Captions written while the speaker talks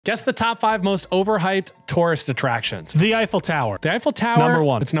Guess the top 5 most overhyped tourist attractions. The Eiffel Tower. The Eiffel Tower. Number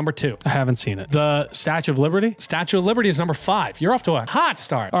 1. It's number 2. I haven't seen it. The Statue of Liberty. Statue of Liberty is number 5. You're off to a hot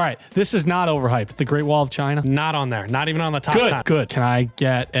start. All right. This is not overhyped. The Great Wall of China. Not on there. Not even on the top 10. Good. Can I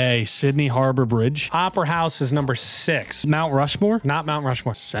get a Sydney Harbor Bridge? Opera House is number 6. Mount Rushmore. Not Mount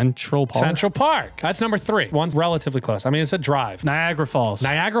Rushmore. Central Park. Central Park. That's number 3. One's relatively close. I mean, it's a drive. Niagara Falls.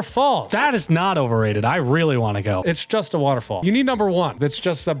 Niagara Falls. That is not overrated. I really want to go. It's just a waterfall. You need number 1. That's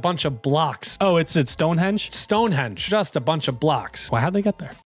just a bunch of blocks. Oh, it's at Stonehenge? Stonehenge. Just a bunch of blocks. Well, how'd they get there?